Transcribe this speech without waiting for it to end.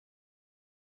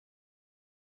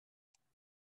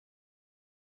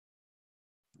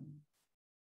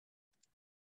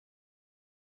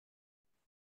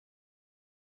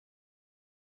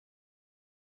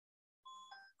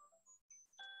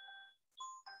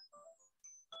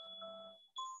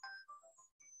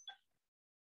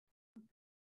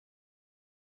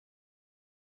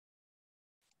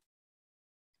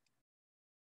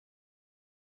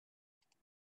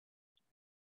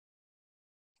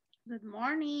Good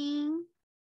morning.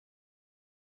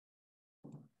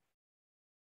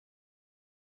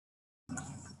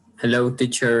 Hello,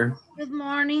 teacher. Good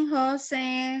morning,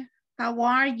 Jose. How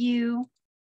are you?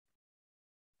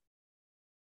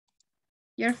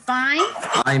 You're fine?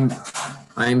 I'm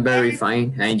I'm very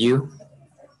fine. And you?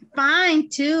 Fine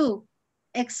too.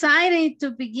 Excited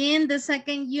to begin the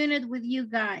second unit with you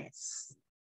guys.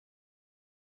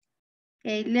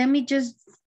 Okay, let me just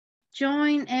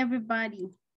join everybody.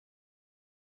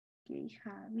 Okay,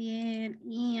 Javier,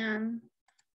 Ian,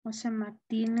 José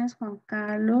Martínez, Juan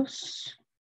Carlos.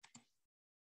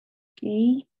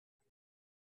 Okay.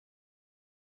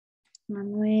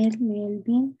 Manuel,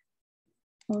 Melvin,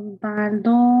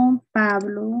 Osvaldo,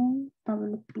 Pablo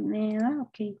Pineda,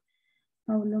 ok,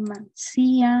 Pablo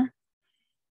Mancía,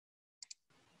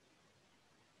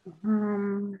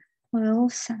 Juego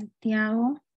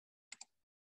Santiago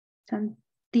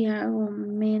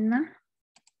Mena,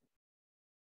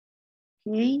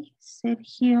 ok,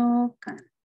 Sergio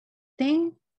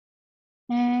Canté,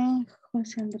 and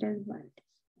José Andrés Valdés,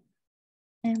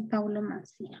 and Pablo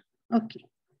Mancía, ok,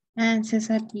 and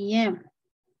Cesar Guillem.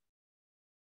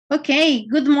 Okay,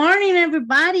 good morning,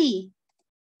 everybody.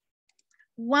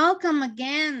 Welcome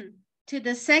again to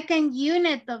the second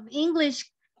unit of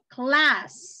English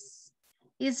class.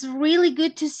 It's really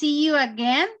good to see you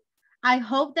again. I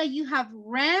hope that you have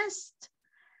rest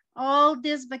all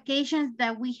these vacations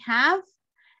that we have.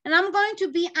 And I'm going to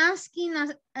be asking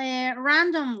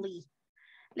randomly.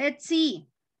 Let's see.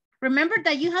 Remember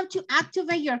that you have to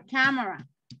activate your camera.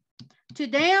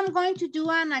 Today I'm going to do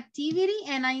an activity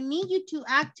and I need you to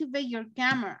activate your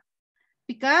camera.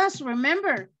 Because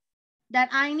remember that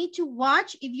I need to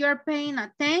watch if you're paying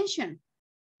attention,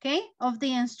 okay, of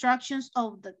the instructions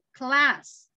of the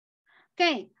class.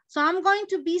 Okay, so I'm going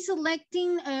to be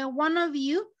selecting one of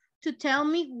you to tell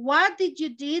me what did you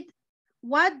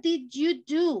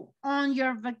do on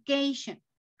your vacation?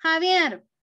 Javier,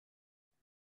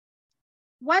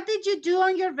 what did you do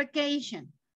on your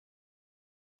vacation?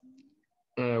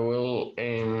 Overall,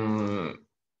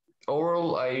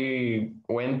 I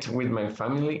went with my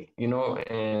family,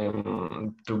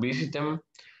 to visit them,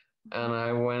 and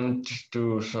I went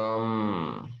to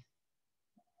some,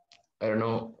 I don't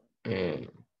know, I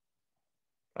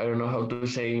don't know how to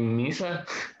say misa.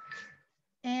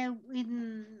 With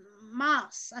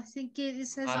mass, I think it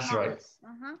says That's mass. right.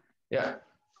 Yeah.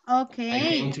 Okay. I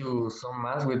came to some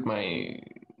mass with my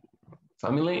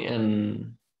family,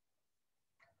 and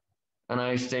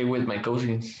I stay with my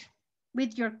cousins.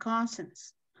 With your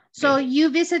cousins. So Yes. you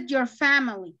visit your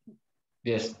family.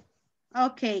 Yes.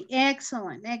 Okay,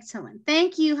 excellent, excellent.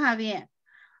 Thank you, Javier.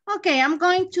 Okay, I'm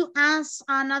going to ask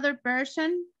another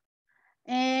person.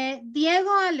 Diego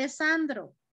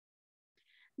Alessandro.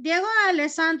 Diego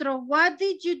Alessandro, what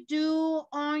did you do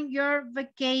on your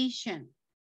vacation?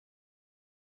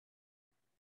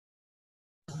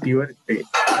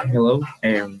 Hello.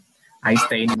 I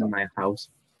stayed in my house.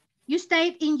 You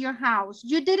stayed in your house.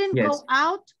 You didn't Yes. go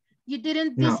out? You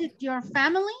didn't No. visit your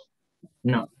family?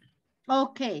 No.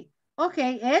 Okay.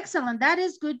 Okay, excellent. That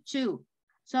is good too.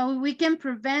 So we can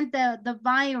prevent the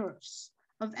virus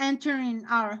of entering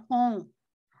our home.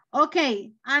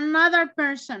 Okay, another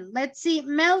person. Let's see,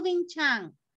 Melvin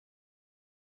Chang.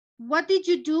 What did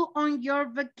you do on your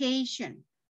vacation?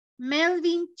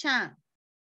 Melvin Chang.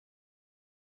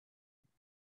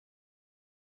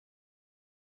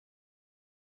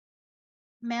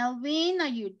 Melvin, are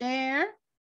you there?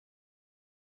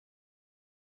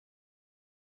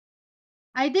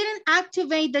 I didn't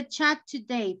activate the chat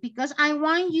today because I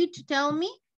want you to tell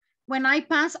me when I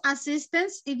pass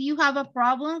assistance if you have a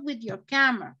problem with your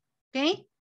camera, okay?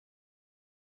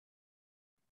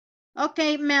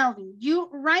 Okay, Melvin, you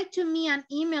write to me an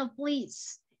email,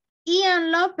 please.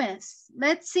 Ian Lopez,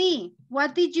 let's see.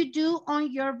 What did you do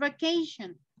on your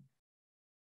vacation?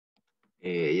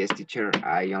 Yes, teacher.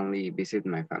 I only visit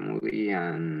my family,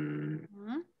 and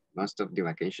most of the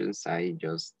vacations I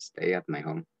just stay at my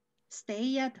home.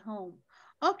 Stay at home.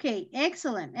 Okay,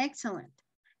 excellent, excellent.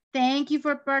 Thank you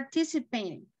for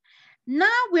participating.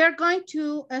 Now we're going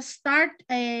to start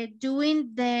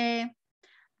doing the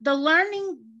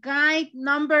learning guide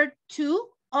number 2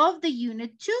 of the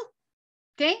unit 2,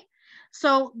 okay?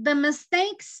 So the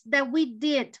mistakes that we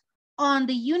did on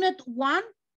the unit 1,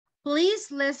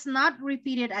 please let's not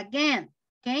repeat it again,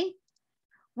 okay?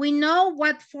 We know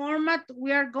what format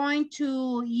we are going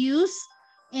to use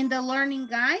in the learning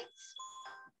guides.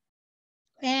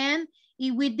 And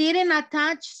if we didn't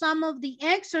attach some of the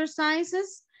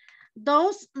exercises,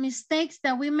 those mistakes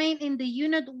that we made in the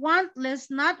unit 1, let's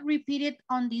not repeat it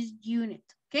on this unit,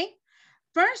 okay?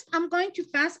 First, I'm going to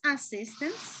pass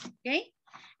assistance, okay?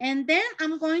 And then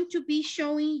I'm going to be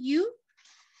showing you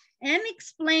and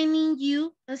explaining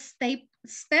you a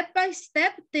step by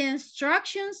step the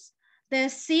instructions, the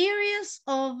series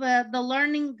of the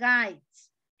learning guides.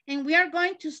 And we are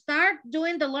going to start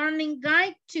doing the learning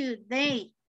guide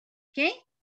today, okay?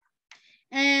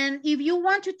 And if you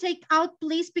want to take out,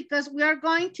 please, because we are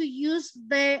going to use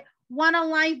the One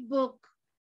Alive book.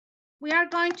 We are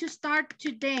going to start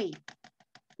today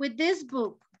with this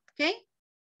book, okay?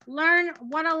 Learn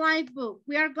One Alive book.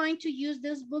 We are going to use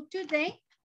this book today,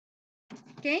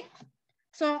 okay?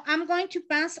 So I'm going to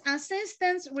pass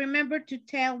assistance. Remember to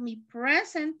tell me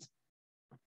present,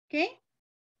 okay?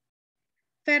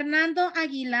 Fernando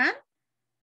Aguilar.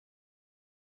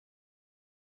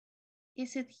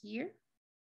 Is it here?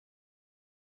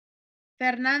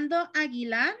 Fernando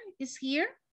Aguilar is here.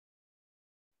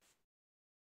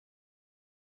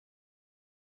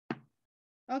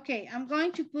 Okay, I'm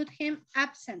going to put him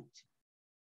absent.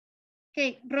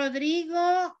 Okay,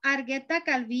 Rodrigo Argueta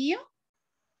Calvillo.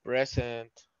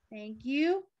 Present. Thank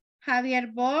you.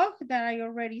 Javier Bog, that I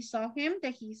already saw him,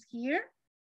 that he's here.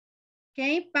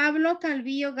 Okay, Pablo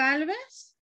Calvillo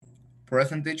Galvez.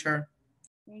 Present, teacher.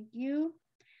 Thank you.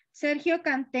 Sergio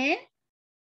Canté.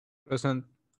 Present.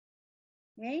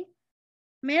 Okay.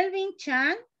 Melvin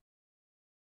Chan.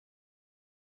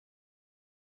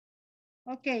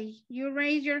 Okay, you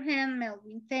raise your hand,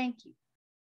 Melvin. Thank you.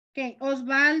 Okay,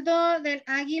 Osvaldo del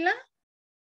Águila.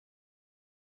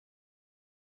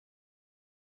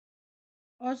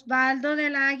 Osvaldo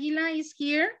del Águila is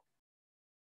here.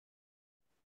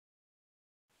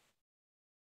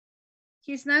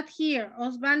 He's not here.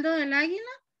 Osvaldo del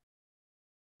Águila.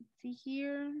 Is he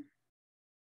here?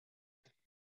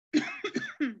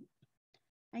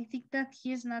 I think that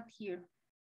he is not here.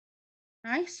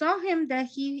 I saw him that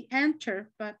he entered,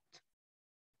 but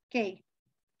okay,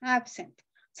 absent.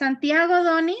 Santiago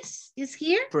Donis is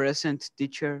here. Present,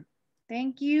 teacher.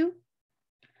 Thank you.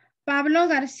 Pablo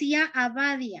García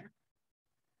Abadia.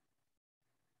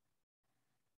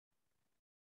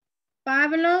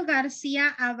 Pablo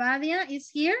García Abadia is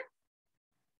here.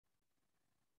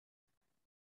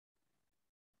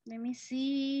 Let me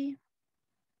see.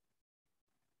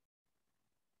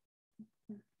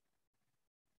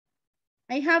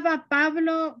 I have a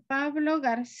Pablo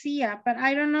Garcia, but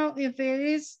I don't know if it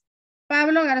is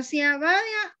Pablo Garcia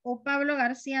Abadia or Pablo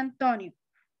Garcia Antonio.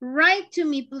 Write to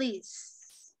me,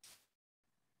 please.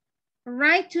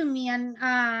 Write to me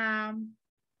a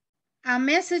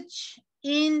message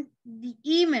in the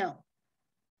email,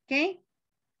 okay?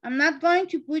 I'm not going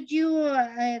to put you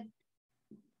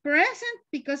present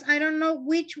because I don't know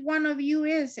which one of you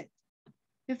is it.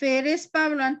 If it is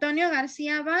Pablo Antonio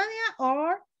Garcia Abadia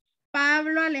or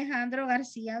Pablo Alejandro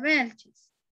Garcia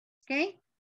Belches, okay?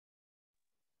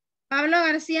 Pablo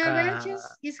Garcia Belches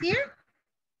is here?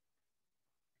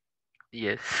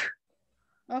 Yes.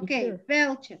 Okay, Teacher.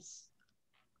 Belches.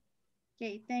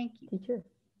 Okay, thank you. Teacher,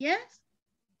 Yes?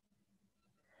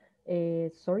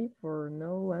 sorry for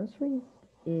no answering.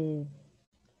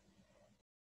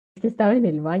 Es que estaba en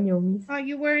el baño, Miss. Oh,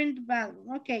 you were in the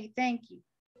bathroom. Okay, thank you.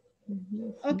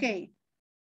 Sí. Okay.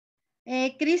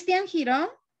 Cristian Girón.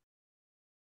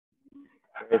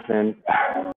 Present.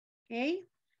 Okay.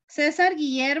 César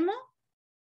Guillermo.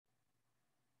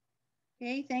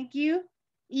 Okay, thank you.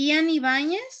 Ian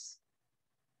Ibáñez.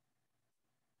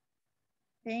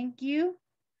 Thank you.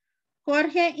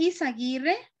 Jorge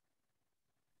Izaguirre.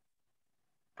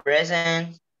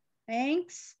 Present.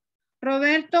 Thanks.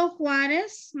 Roberto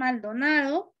Juárez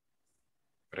Maldonado.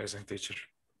 Present, teacher.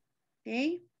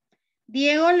 Okay.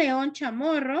 Diego León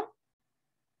Chamorro.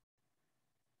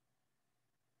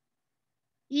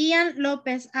 Ian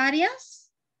López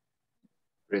Arias.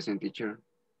 Present, teacher.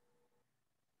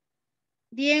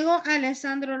 Diego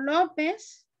Alessandro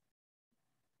López.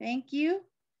 Thank you.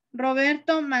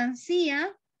 Roberto Mancía.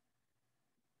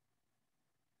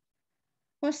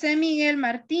 José Miguel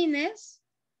Martínez.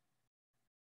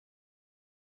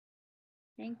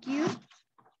 Thank you.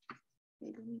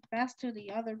 Let me pass to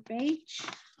the other page.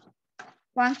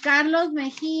 Juan Carlos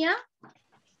Mejía.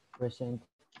 Present.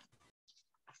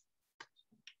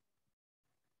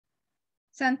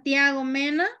 Santiago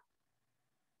Mena.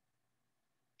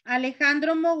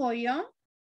 Alejandro Mogollón.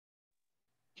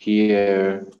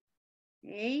 Here.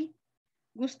 Okay.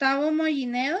 Gustavo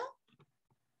Mollinedo.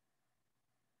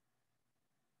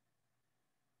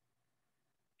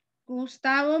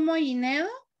 Gustavo Mollinedo.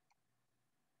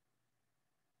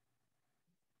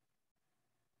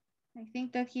 I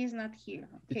think that he's not here.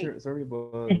 Okay. Teacher, sorry,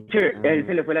 but... Teacher, él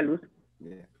se le fue la luz.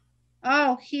 Yeah.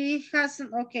 Oh, he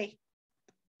hasn't, okay.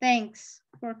 Thanks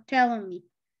for telling me.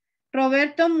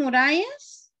 Roberto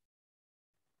Muralles.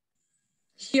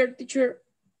 Here, teacher.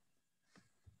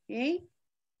 Okay.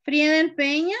 Friedel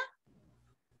Peña.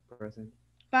 Present.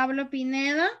 Pablo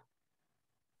Pineda.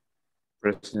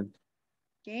 Present.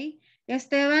 Okay.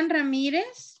 Esteban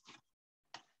Ramírez.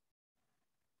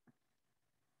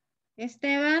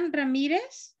 Esteban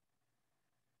Ramírez.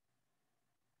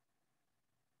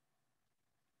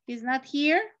 He's not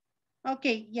here.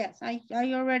 Okay, yes, I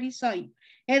already saw you.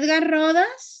 Edgar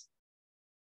Rodas.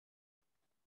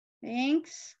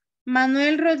 Thanks.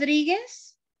 Manuel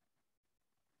Rodríguez.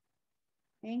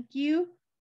 Thank you.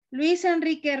 Luis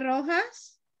Enrique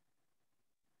Rojas.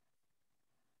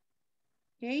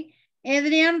 Okay.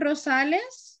 Adrián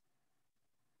Rosales.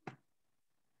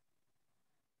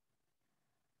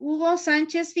 Hugo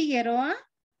Sánchez Figueroa.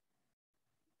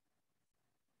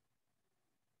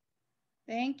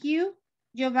 Thank you.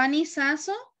 Giovanni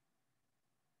Sasso.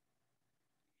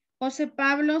 José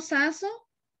Pablo Sasso.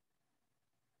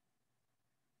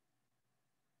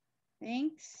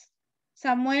 Thanks.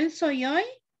 Samuel Soyoy.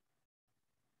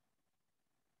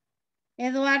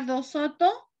 Eduardo Soto.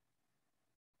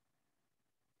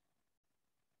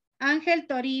 Ángel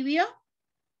Toribio.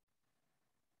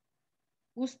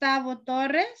 Gustavo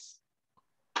Torres.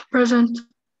 Present.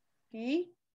 Okay.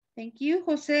 Thank you.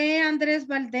 José Andrés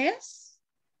Valdés.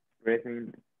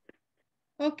 Present.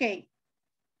 Okay.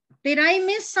 Did I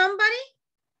miss somebody?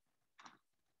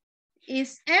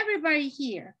 Is everybody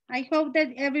here? I hope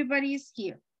that everybody is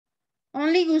here.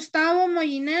 Only Gustavo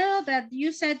Molinero that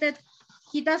you said that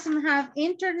he doesn't have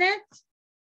internet.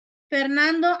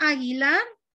 Fernando Aguilar.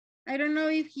 I don't know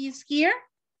if he's here.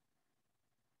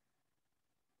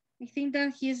 I think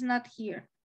that he's not here.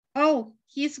 Oh,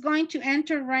 he's going to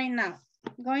enter right now.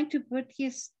 I'm going to put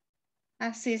his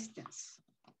assistance.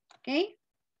 Okay.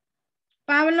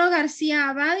 Pablo Garcia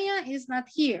Abadia is not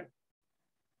here.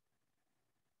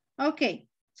 Okay,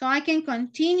 so I can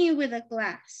continue with the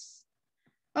class.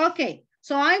 Okay,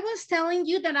 so I was telling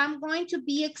you that I'm going to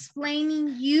be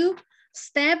explaining you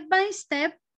step by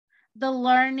step the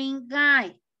learning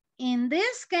guide. In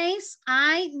this case,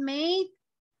 I made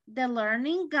the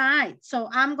learning guide. So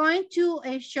I'm going to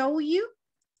show you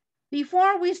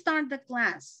before we start the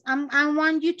class. I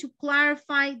want you to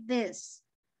clarify this.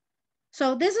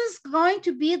 So this is going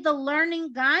to be the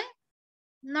learning guide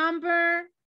number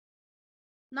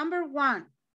 1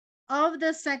 of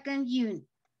the second unit,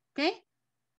 okay?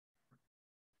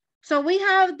 So we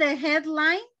have the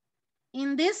headline.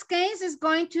 In this case, it's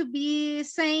going to be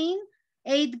saying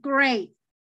 8th grade.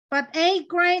 But 8th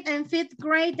grade and 5th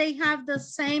grade, they have the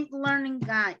same learning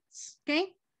guides,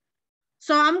 okay?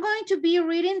 So I'm going to be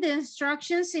reading the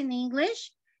instructions in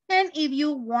English. And if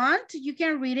you want, you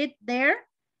can read it there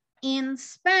in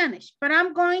Spanish. But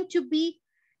I'm going to be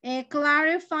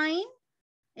clarifying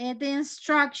the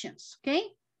instructions, okay?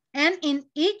 And in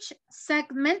each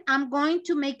segment, I'm going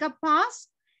to make a pause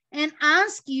and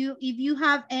ask you if you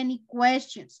have any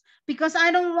questions, because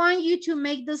I don't want you to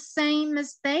make the same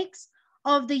mistakes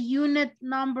of the unit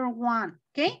number 1,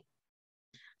 okay?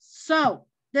 So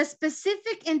the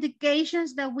specific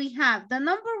indications that we have, the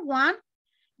number 1,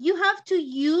 you have to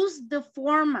use the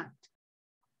format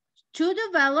to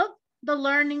develop the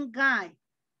learning guide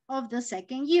of the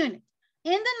second unit.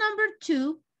 In the number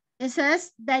 2, it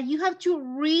says that you have to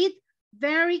read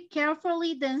very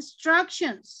carefully the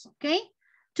instructions, okay,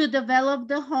 to develop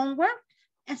the homework,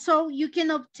 and so you can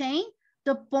obtain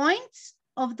the points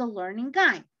of the learning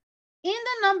guide. In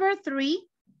the number 3,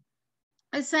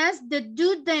 it says the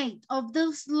due date of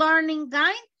this learning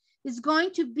guide is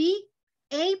going to be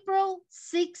April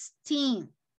 16.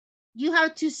 You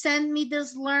have to send me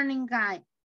this learning guide,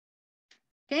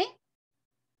 okay?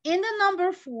 In the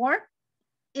number 4,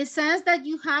 it says that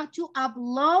you have to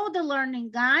upload the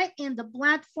learning guide in the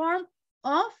platform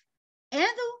of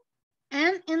Edu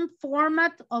and in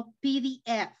format of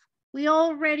PDF. We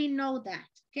already know that,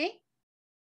 okay?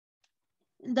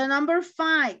 The number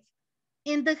 5,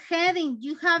 in the heading,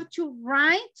 you have to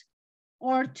write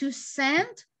or to send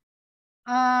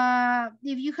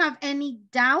if you have any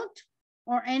doubt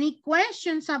or any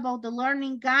questions about the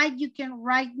learning guide, you can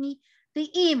write me the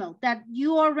email that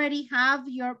you already have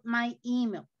my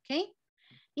email, okay?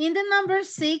 In the number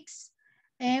 6,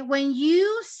 when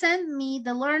you send me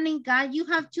the learning guide, you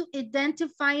have to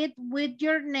identify it with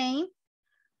your name,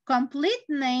 complete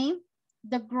name,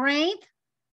 the grade,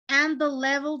 and the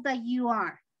level that you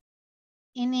are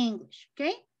in English,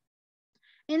 okay?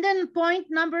 And then point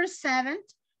number 7,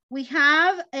 we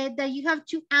have that you have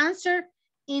to answer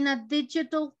in a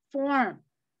digital form.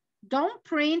 Don't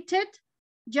print it,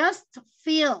 just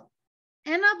fill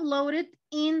and upload it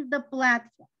in the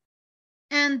platform.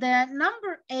 And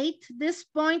number 8, this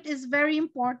point is very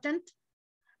important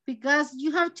because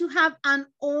you have to have an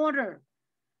order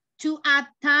to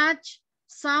attach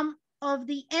some of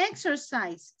the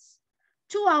exercises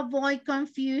to avoid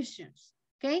confusions,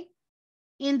 okay?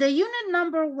 In the unit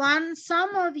number 1,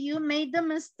 some of you made the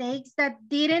mistakes that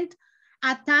didn't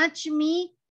attach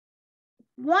me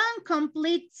one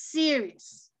complete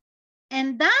series,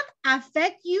 and that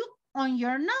affect you on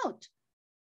your note,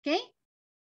 okay?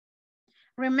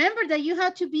 Remember that you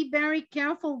have to be very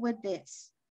careful with this.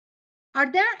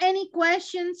 Are there any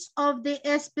questions of the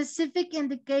specific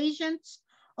indications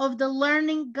of the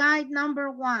learning guide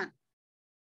number 1?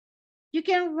 You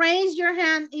can raise your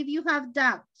hand if you have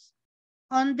doubts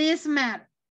on this matter.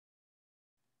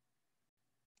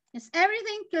 Is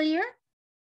everything clear?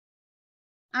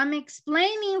 I'm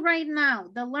explaining right now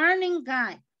the learning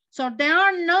guide. So there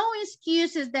are no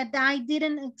excuses that I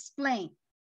didn't explain,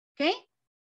 okay?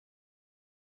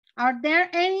 Are there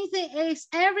anything, is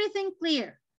everything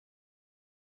clear?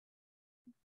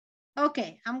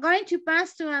 Okay, I'm going to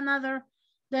pass to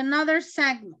another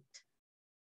segment.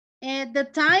 The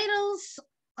titles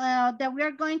that we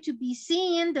are going to be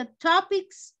seeing, the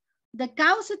topics, the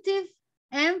causative,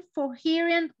 and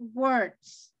coherent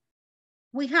words.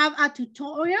 We have a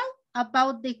tutorial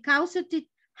about the causative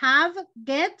have,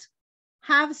 get,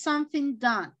 have something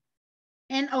done.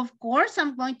 And of course,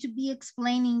 I'm going to be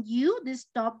explaining you these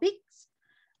topics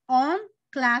on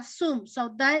class Zoom.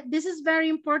 So that this is very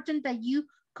important that you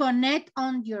connect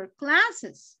on your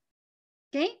classes,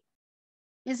 okay?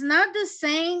 It's not the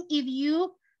same if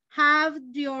you have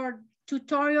your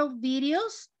tutorial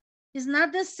videos. It's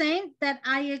not the same that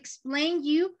I explain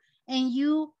you and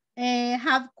you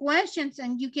have questions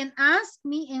and you can ask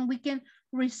me and we can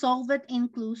resolve it in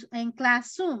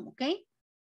class Zoom, okay?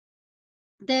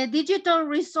 The digital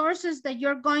resources that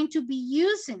you're going to be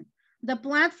using, the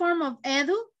platform of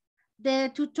Edu,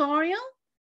 the tutorial,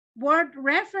 word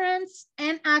reference,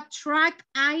 and a track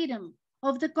item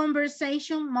of the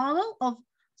conversation model of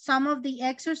some of the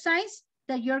exercise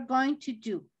that you're going to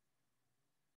do.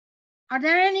 Are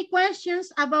there any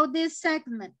questions about this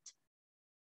segment?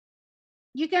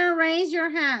 You can raise your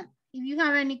hand if you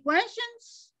have any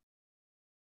questions.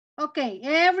 Okay,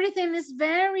 everything is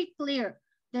very clear.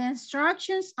 The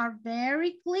instructions are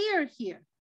very clear here,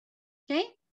 okay?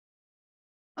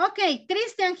 Okay,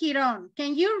 Christian Giron,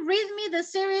 can you read me the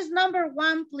series number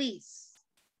 1, please?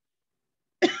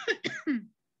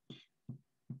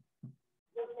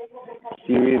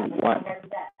 Series 1,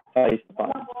 5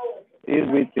 points. Please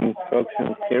read the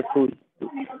instructions carefully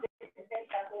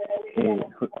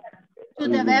to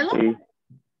develop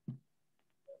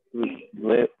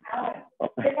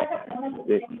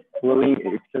the following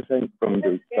exercise from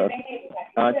the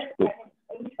sketchbook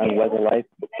and wildlife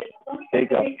book.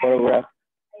 Take a photograph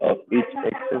of each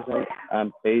exercise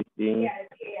and paste in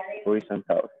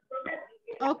horizontal.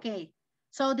 Okay,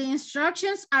 so the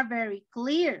instructions are very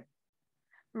clear.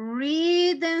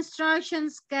 Read the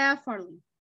instructions carefully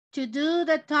to do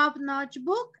the top-notch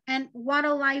book and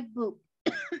wildlife book.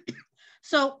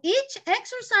 So each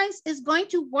exercise is going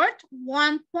to worth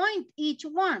 1 point each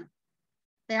one.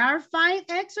 There are 5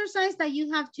 exercises that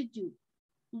you have to do.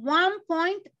 1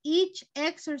 point each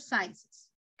exercises,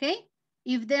 okay?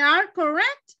 If they are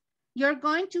correct, you're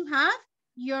going to have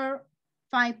your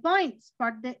 5 points.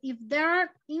 But if they are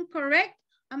incorrect,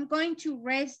 I'm going to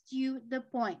rest you the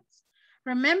points.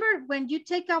 Remember, when you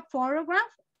take a photograph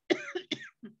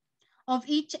of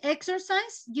each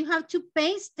exercise, you have to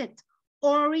paste it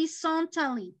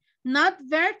horizontally, not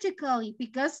vertically,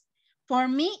 because for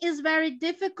me, it's very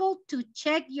difficult to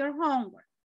check your homework.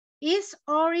 It's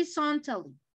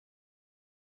horizontally.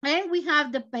 And we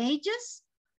have the pages,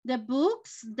 the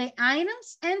books, the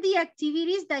items, and the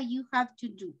activities that you have to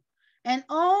do. And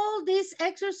all these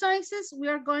exercises, we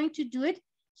are going to do it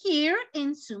here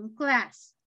in Zoom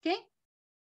class, okay?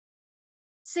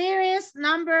 Series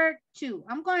number 2.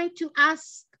 I'm going to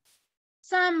ask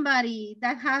somebody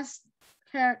that has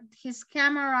his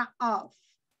camera off.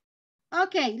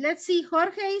 Okay, let's see,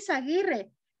 Jorge Izaguirre.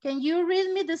 Can you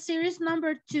read me the series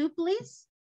number 2, please?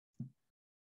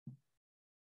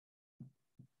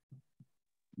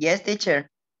 Yes, teacher.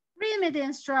 Read me the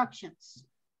instructions.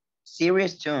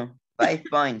 Series 2, 5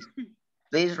 points.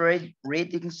 Please read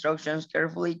the instructions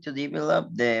carefully to develop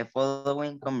the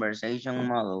following conversation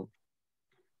model.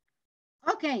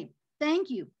 Okay, thank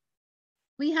you.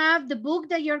 We have the book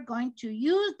that you're going to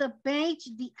use, the page,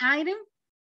 the item,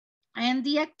 and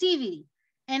the activity.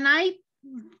 And I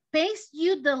paste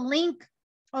you the link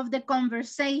of the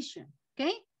conversation,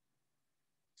 okay?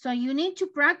 So you need to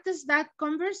practice that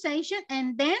conversation,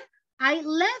 and then I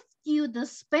left you the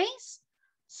space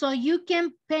so you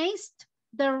can paste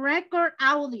the record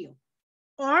audio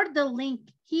or the link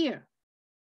here.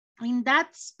 In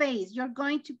that space, you're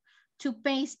going to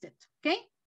paste it, okay?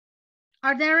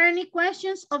 Are there any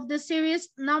questions of the series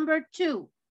number 2?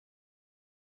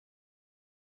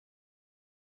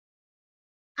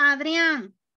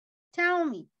 Adrián, tell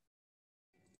me.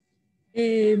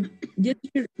 Ya,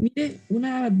 teacher, mire,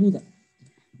 una duda.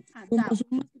 Como son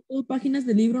más que todo páginas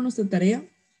de libro nuestra tarea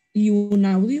y un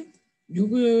audio, yo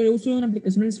uso una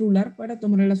aplicación en el celular para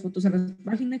tomar las fotos a las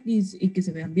páginas y que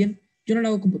se vean bien. Yo no lo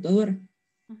hago con computadora.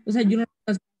 O sea, yo no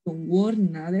lo hago con Word ni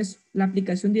nada de eso. La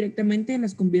aplicación directamente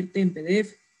las convierte en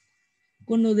PDF.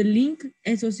 Con lo del link,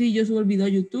 eso sí, yo subo el video a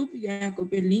YouTube y ya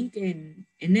copio el link en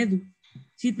Edu.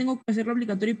 ¿Sí tengo que hacerlo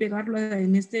obligatorio y pegarlo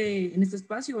en este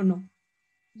espacio o no?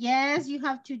 Yes, you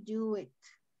have to do it.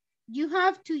 You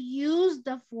have to use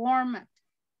the format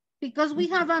because we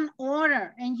have an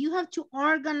order and you have to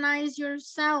organize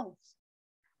yourself.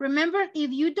 Remember,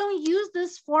 if you don't use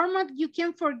this format, you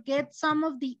can forget some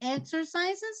of the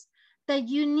exercises that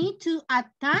you need to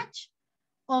attach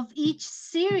of each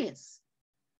series.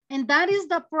 And that is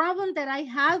the problem that I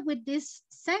have with this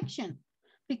section,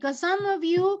 because some of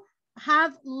you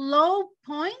have low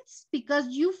points because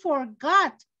you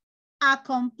forgot a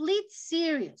complete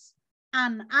series,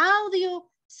 an audio,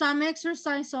 some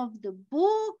exercise of the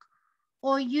book,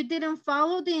 or you didn't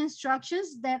follow the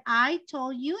instructions that I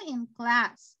told you in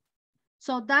class.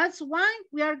 So that's why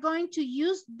we are going to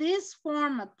use this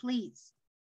format, please.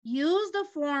 Use the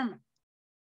format,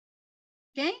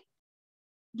 okay?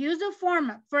 Use the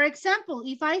format. For example,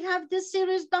 if I have this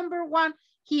series number 1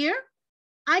 here,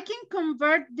 I can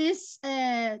convert this,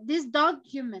 this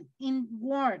document in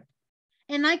Word,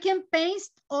 and I can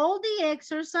paste all the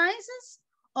exercises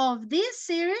of this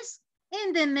series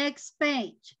in the next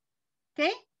page,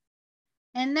 okay?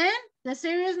 And then the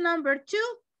series number 2,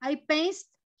 I paste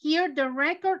here the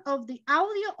record of the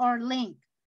audio or link.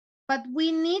 But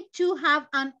we need to have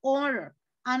an order,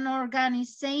 an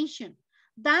organization.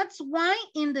 That's why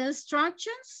in the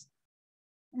instructions,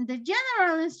 the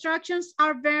general instructions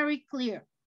are very clear.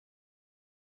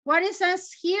 What it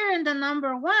says here in the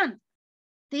number 1,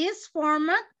 this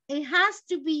format, it has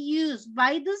to be used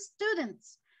by the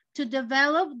students to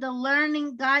develop the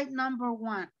learning guide number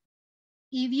 1.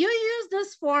 If you use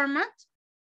this format,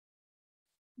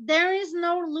 there is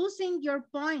no losing your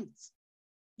points.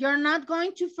 You're not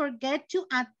going to forget to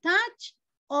attach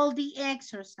all the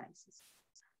exercises.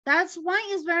 That's why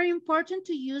it's very important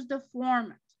to use the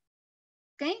format,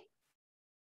 okay?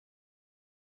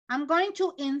 I'm going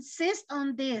to insist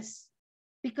on this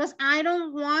because I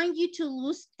don't want you to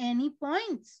lose any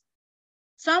points.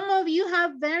 Some of you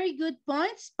have very good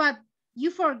points, but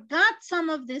you forgot some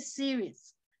of this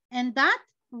series, and that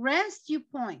rests you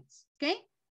points, okay?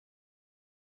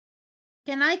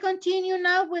 Can I continue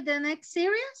now with the next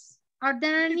series? Are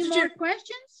there any more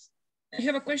questions? I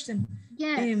have a question.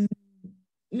 Yes.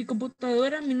 Mi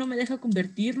computadora a mí no me deja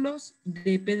convertirlos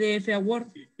de PDF a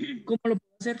Word. ¿Cómo lo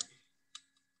puedo hacer?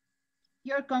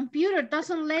 Your computer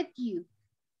doesn't let you.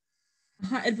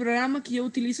 Ajá, el programa que yo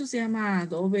utilizo se llama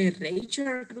Adobe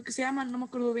Reader, creo que se llama, no me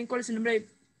acuerdo bien cuál es el nombre.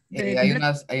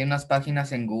 Hay unas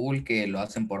páginas en Google que lo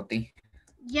hacen por ti.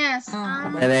 Yes.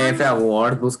 PDF a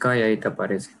Word, busca y ahí te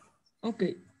aparece.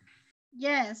 Okay.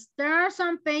 Yes, there are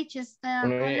some pages.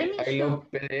 I love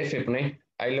PDF, pone.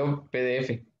 I love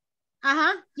PDF.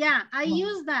 Yeah, I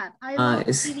use that. I love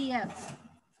PDF.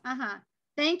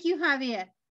 Thank you, Javier.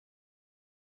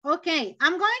 Okay,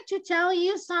 I'm going to tell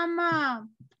you some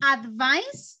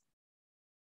advice.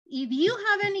 If you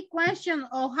have any question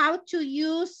on how to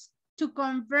use, to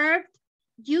convert,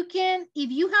 you can,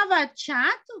 if you have a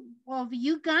chat of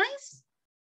you guys,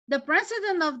 the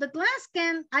president of the class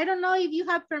can, I don't know if you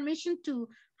have permission to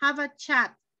have a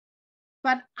chat,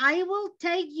 but I will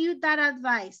take you that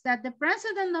advice that the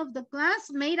president of the class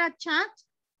made a chat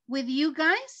with you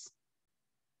guys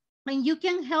and you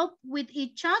can help with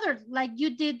each other like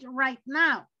you did right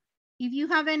now. If you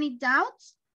have any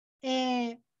doubts,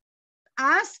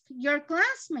 ask your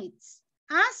classmates.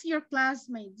 Ask your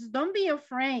classmates. Don't be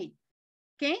afraid,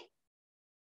 okay?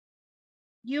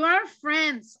 You are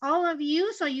friends, all of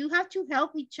you, so you have to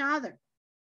help each other.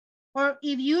 Or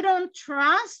if you don't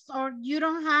trust or you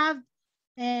don't have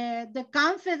the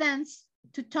confidence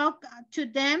to talk to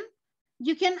them,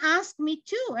 you can ask me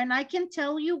too, and I can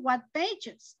tell you what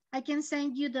pages. I can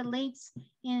send you the links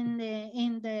in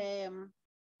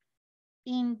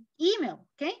email,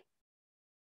 okay?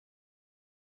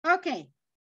 Okay,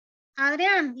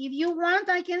 Adrian, if you want,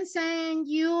 I can send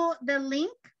you the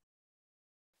link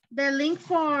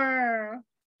for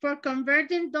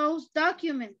converting those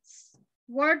documents,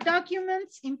 Word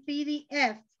documents in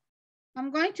PDF.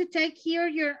 I'm going to take here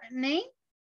your name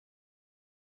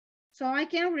so I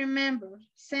can remember.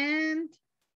 Send,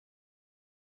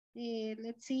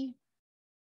 let's see,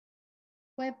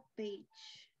 web page.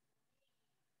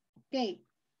 Okay.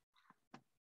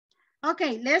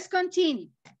 Okay, let's continue.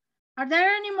 Are there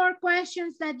any more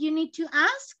questions that you need to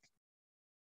ask?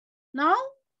 No?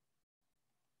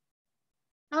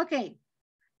 Okay,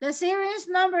 the series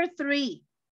number 3.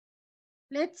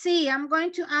 Let's see, I'm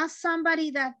going to ask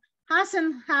somebody that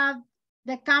hasn't had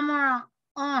the camera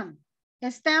on.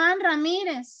 Esteban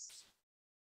Ramirez.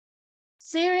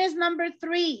 Series number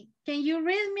 3. Can you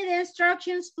read me the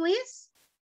instructions, please?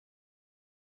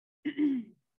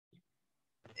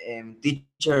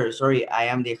 Teacher, sorry, I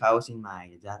am the house in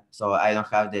my dad, so I don't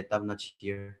have the top notch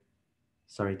here.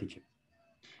 Sorry, teacher.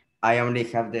 I only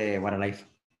have the water life.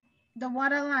 The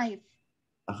water life.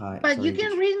 But Sorry, you can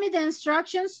teacher. read me the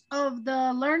instructions of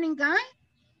the learning guide?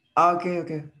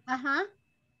 Okay.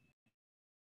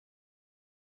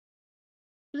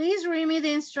 Please read me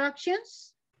the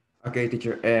instructions. Okay,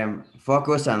 teacher.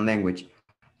 Focus on language.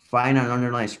 Find an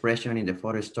underlying expression in the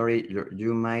photo story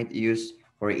you might use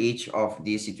for each of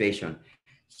these situations.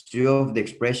 Two of the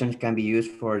expressions can be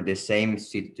used for the same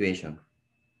situation.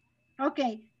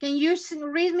 Okay, can you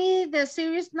read me the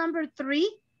series number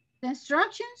 3, the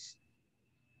instructions?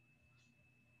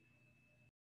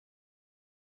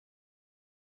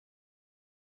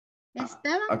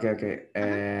 Esteban? Okay.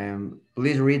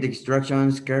 Please read the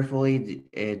instructions carefully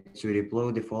to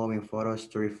upload the following photos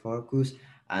to focus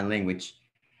and language.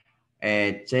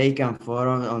 Take a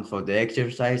photo for the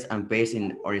exercise and paste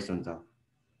in horizontal.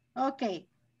 Okay,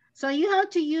 so you have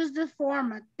to use the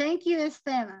format. Thank you,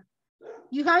 Esteban.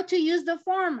 You have to use the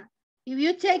format. If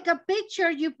you take a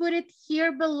picture, you put it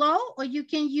here below, or you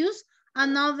can use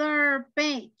another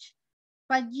page,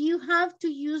 but you have to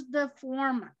use the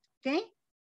format, okay?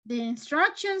 The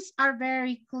instructions are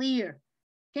very clear,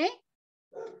 okay?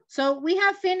 So we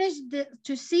have finished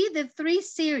to see the 3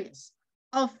 series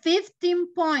of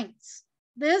 15 points,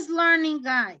 this learning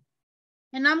guide.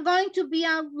 And I'm going to be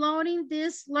uploading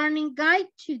this learning guide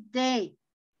today,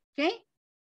 okay?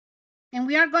 And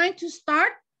we are going to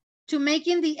start to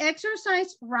making the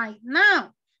exercise right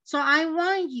now. So I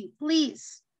want you,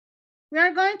 please, we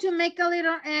are going to make a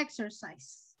little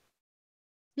exercise.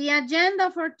 The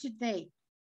agenda for today.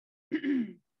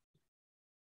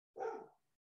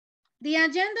 The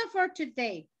agenda for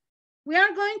today, we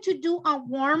are going to do a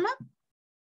warm-up.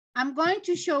 I'm going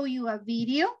to show you a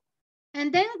video,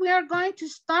 and then we are going to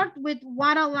start with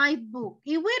What a Life book.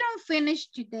 If we don't finish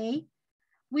today,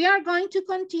 we are going to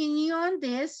continue on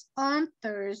this on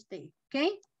Thursday,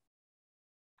 okay?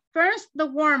 First, the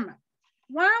warm-up.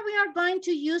 What we are going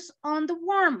to use on the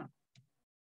warm-up?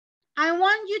 I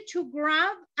want you to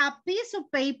grab a piece of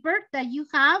paper that you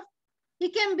have.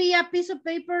 It can be a piece of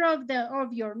paper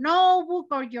of your notebook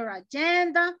or your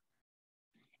agenda.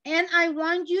 And I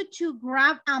want you to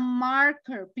grab a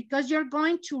marker because you're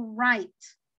going to write,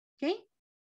 okay?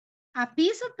 A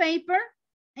piece of paper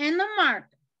and a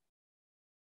marker.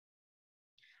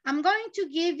 I'm going to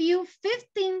give you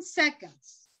 15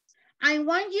 seconds. I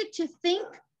want you to think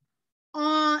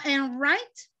and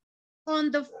write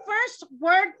on the first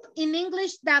word in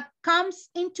English that comes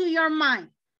into your mind.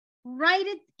 Write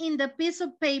it in the piece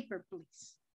of paper,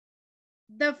 please.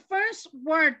 The first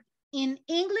word in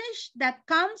English that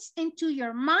comes into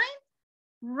your mind,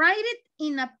 write it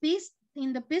in the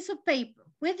piece of paper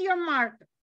with your marker.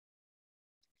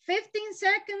 15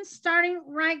 seconds starting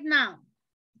right now.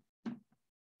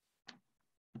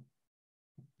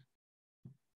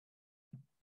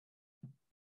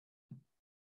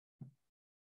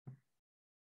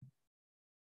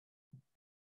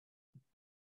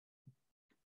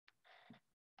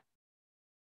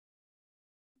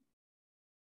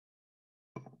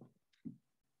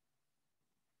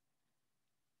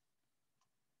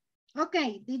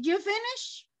 Okay, did you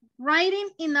finish writing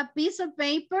in a piece of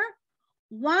paper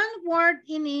one word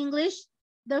in English,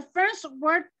 the first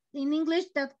word in English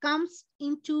that comes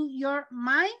into your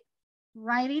mind?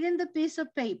 Write it in the piece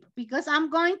of paper because I'm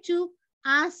going to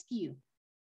ask you.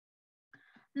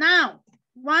 Now,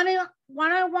 what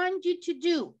I want you to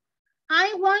do,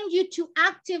 I want you to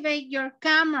activate your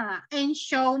camera and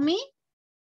show me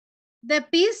the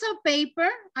piece of paper.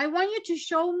 I want you to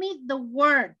show me the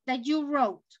word that you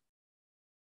wrote.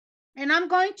 And I'm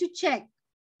going to check.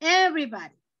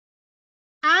 Everybody,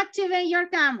 activate your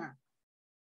camera.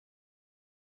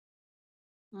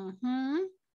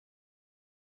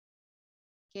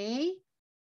 Okay.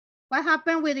 What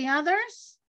happened with the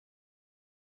others?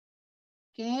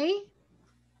 Okay.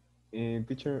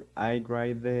 Teacher, I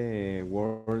write the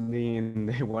word in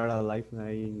the wildlife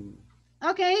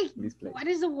Okay. display. What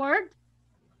is the word?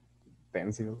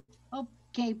 Pencil.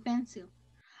 Okay, pencil.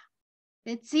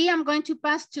 Let's see, I'm going to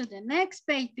pass to the next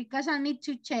page because I need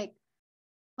to check.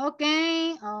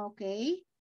 Okay, okay.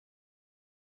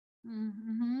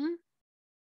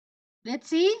 Let's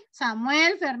see,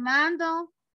 Samuel, Fernando,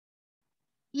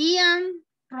 Ian,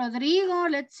 Rodrigo,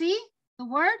 let's see the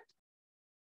word.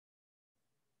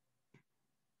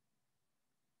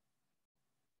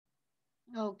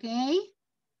 Okay.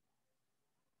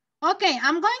 Okay,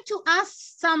 I'm going to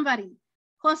ask somebody.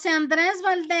 Jose Andres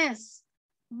Valdez,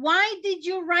 why did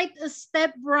you write a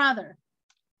stepbrother?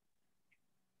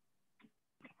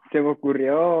 Se me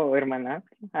ocurrió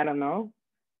hermanastro. I don't know.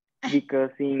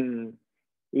 Because in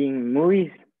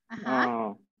movies,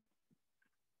 all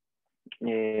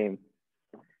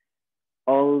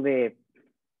the,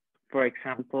 for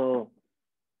example,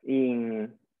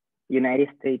 in United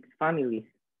States families.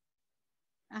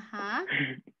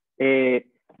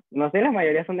 No sé, la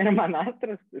mayoría son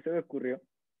hermanastros. Eso me ocurrió.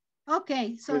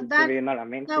 Okay, so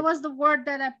that was the word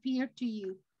that appeared to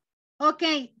you.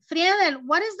 Okay, Friedel,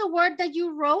 what is the word that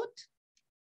you wrote?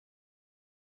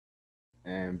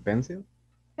 Pencil.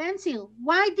 Pencil.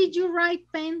 Why did you write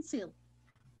pencil?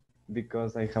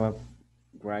 Because I have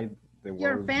write the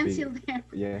Your word pencil big. there.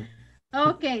 Yeah.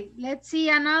 Okay, let's see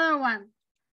another one.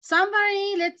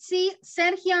 Somebody, let's see,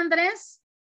 Sergio Andres,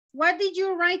 what did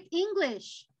you write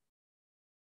English?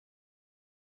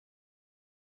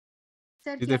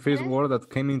 It's the first word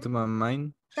that came into my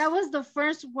mind. That was the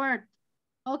first word.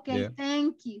 Okay, yeah.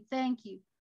 Thank you, thank you.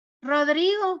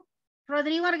 Rodrigo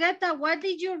Argueta, what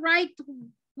did you write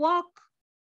walk?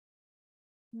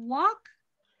 Walk?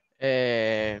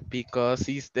 Because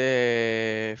it's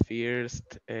the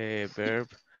first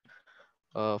verb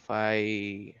of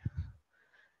okay.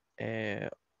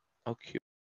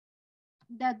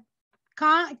 That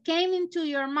came into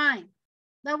your mind.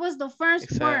 That was the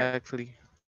first word. Exactly.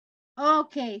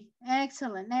 Okay,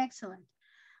 excellent, excellent.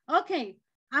 Okay,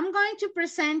 I'm going to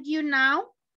present you now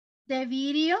the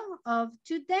video of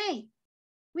today.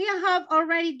 We have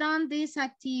already done this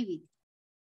activity,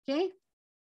 okay?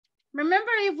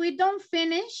 Remember, if we don't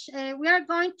finish, we are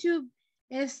going to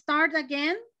start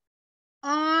again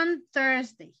on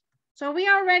Thursday. So we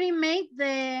already made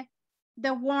the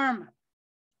warm-up.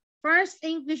 First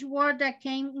English word that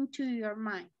came into your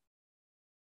mind.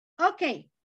 Okay,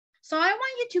 so I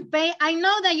want you to I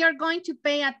know that you're going to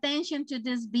pay attention to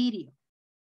this video,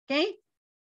 okay?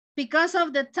 Because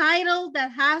of the title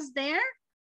that has there,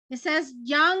 it says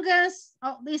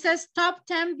it says top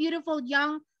 10 beautiful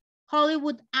young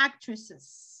Hollywood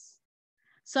actresses.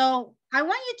 So I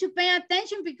want you to pay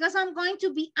attention because I'm going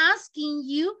to be asking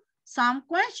you some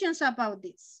questions about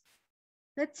this.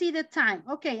 Let's see the time.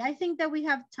 Okay, I think that we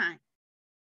have time.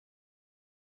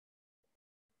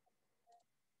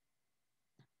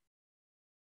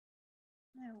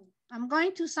 I'm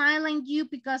going to silence you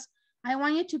because I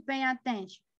want you to pay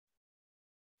attention.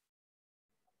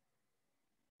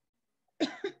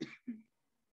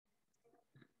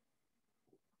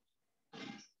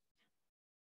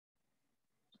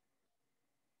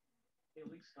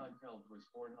 Haley Steinfeld was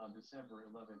born on December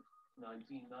 11,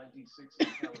 1996 in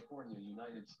California,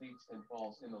 United States, and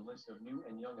falls in the list of new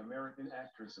and young American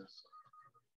actresses.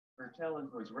 Her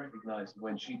talent was recognized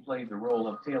when she played the role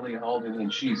of Talia Alden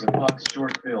in She's a Fox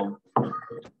short film.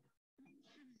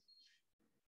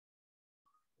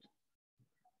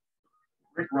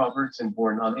 Britt Robertson,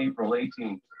 born on April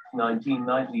 18,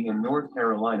 1990 in North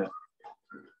Carolina.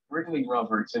 Brittany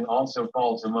Robertson also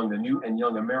falls among the new and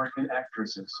young American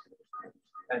actresses.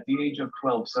 At the age of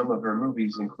 12, some of her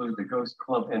movies include The Ghost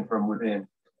Club and From Within.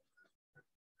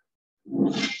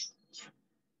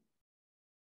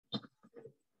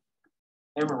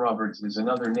 Emma Roberts is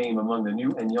another name among the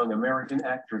new and young American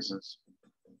actresses.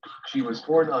 She was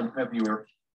born on February.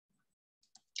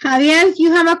 Javier,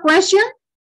 you have a question?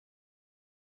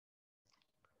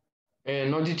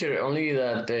 No, teacher, only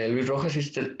that Luis Rojas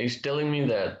is telling me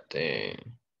that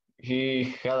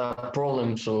he had a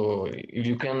problem, so if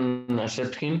you can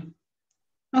accept him.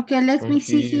 Okay, let me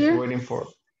see here. Waiting for.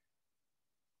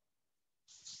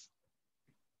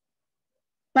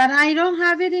 But I don't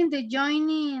have it in the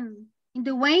joining, in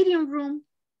the waiting room.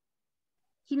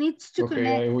 He needs to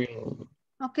connect. I will.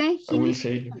 Okay, I will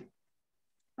say.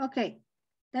 Okay,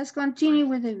 let's continue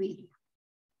with the video.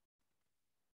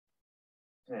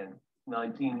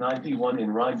 1991 in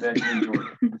Rhinebeck, New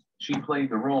York. She played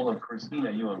the role of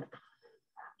Christina Young.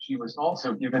 She was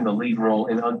also given the lead role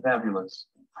in Unfabulous.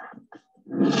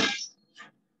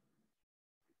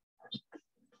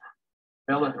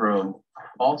 Bella Throne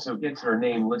also gets her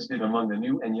name listed among the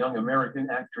new and young American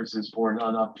actresses born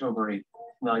on October 8,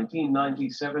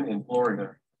 1997 in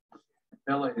Florida.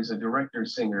 Bella is a director,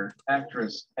 singer,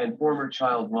 actress, and former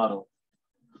child model.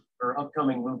 Her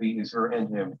upcoming movie is Her and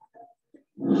Him.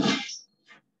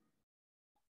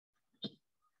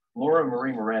 Laura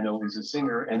Marie Morano is a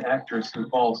singer and actress who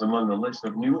falls among the list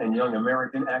of new and young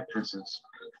American actresses.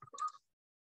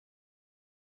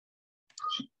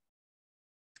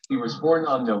 She was born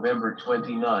on November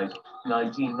 29,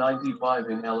 1995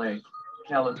 in LA,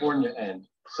 California, and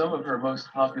some of her most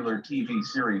popular TV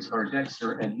series are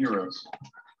Dexter and Heroes.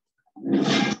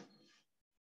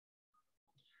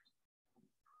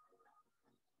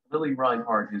 Lily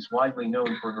Reinhardt is widely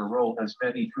known for her role as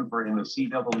Betty Cooper in the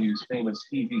CW's famous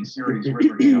TV series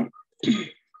Riverdale.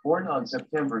 Born on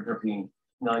September 13,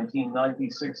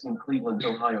 1996 in Cleveland,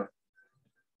 Ohio.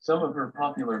 Some of her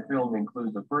popular films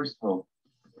include The First Hope,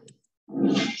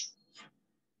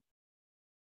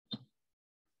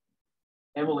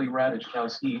 Emily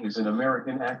Ratajkowski is an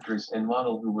American actress and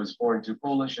model who was born to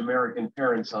Polish-American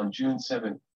parents on June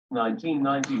 7,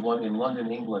 1991 in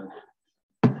London, England.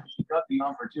 She got the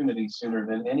opportunity sooner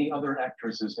than any other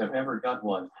actresses have ever got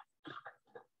one.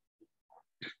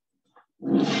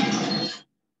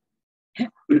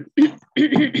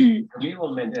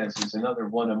 Camila Mendes is another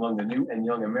one among the new and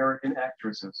young American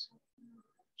actresses.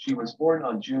 She was born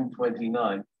on June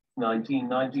 29,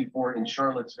 1994 in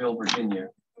Charlottesville, Virginia.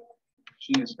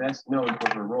 She is best known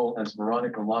for her role as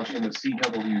Veronica Lodge in the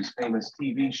CW's famous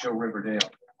TV show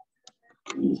Riverdale.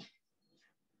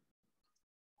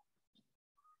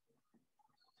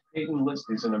 Peyton List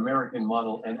is an American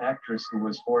model and actress who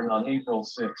was born on April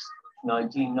 6,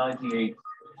 1998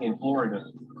 in Florida.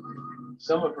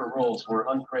 Some of her roles were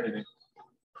uncredited.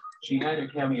 She had a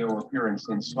cameo appearance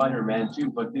in Spider-Man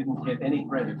 2 but didn't get any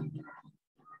credit.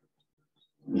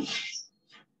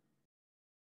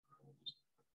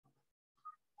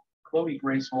 Chloe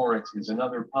Grace Moritz is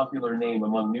another popular name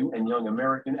among new and young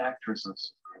American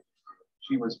actresses.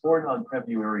 She was born on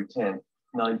February 10,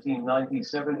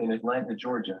 1997 in Atlanta,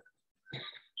 Georgia.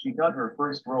 She got her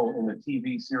first role in the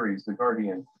TV series The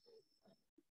Guardian.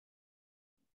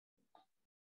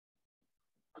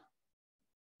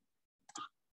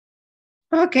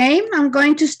 Okay, I'm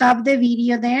going to stop the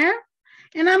video there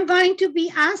and I'm going to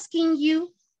be asking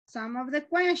you some of the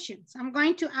questions. I'm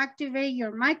going to activate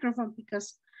your microphone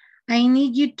because I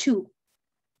need you to,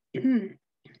 okay,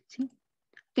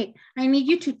 I need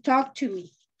you to talk to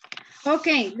me.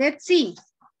 Okay, let's see.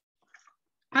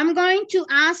 I'm going to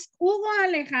ask Hugo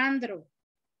Alejandro.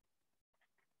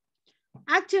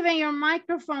 Activate your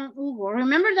microphone, Hugo.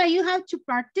 Remember that you have to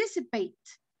participate,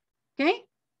 okay?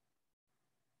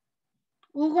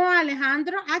 Hugo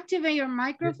Alejandro, activate your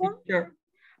microphone. Sure.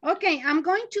 Okay, I'm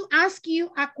going to ask you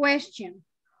a question.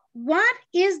 What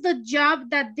is the job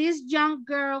that these young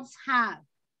girls have?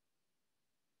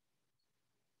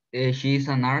 She's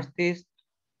an artist.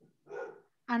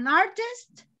 An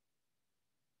artist?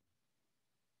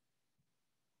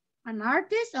 An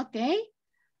artist, okay.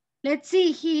 Let's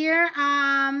see here.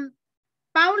 Paulo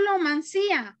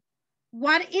Mancia,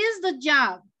 what is the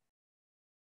job?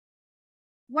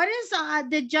 What is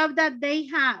the job that they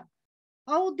have?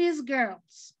 All these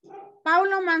girls.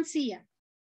 Paulo Mancia.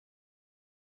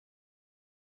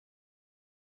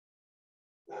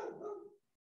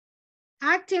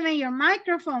 Activate your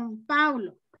microphone,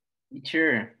 Paulo.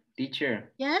 Teacher.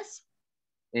 Yes?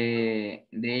 They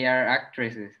are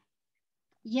actresses.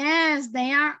 Yes,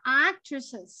 they are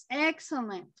actresses.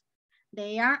 Excellent.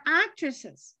 They are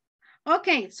actresses.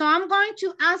 Okay, so I'm going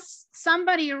to ask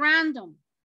somebody random.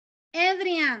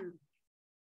 Adrian,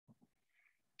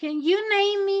 can you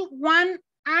name me one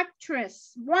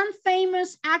actress, one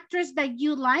famous actress that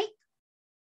you like?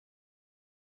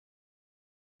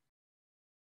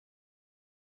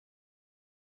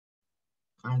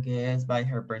 I guess by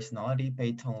her personality,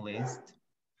 Peyton List.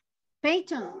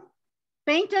 Peyton.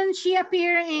 Peyton, she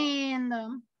appeared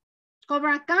in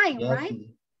Cobra Kai, Yes. right?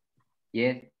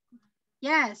 Yes.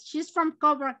 Yes, she's from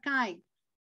Cobra Kai.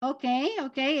 Okay,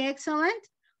 okay, excellent.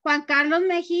 Juan Carlos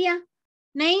Mejia,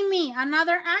 name me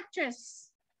another actress,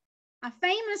 a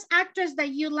famous actress that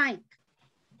you like.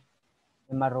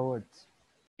 Emma Roberts.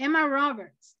 Emma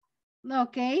Roberts.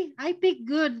 Okay, I pick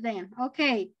good then.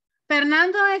 Okay.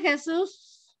 Fernando de Jesus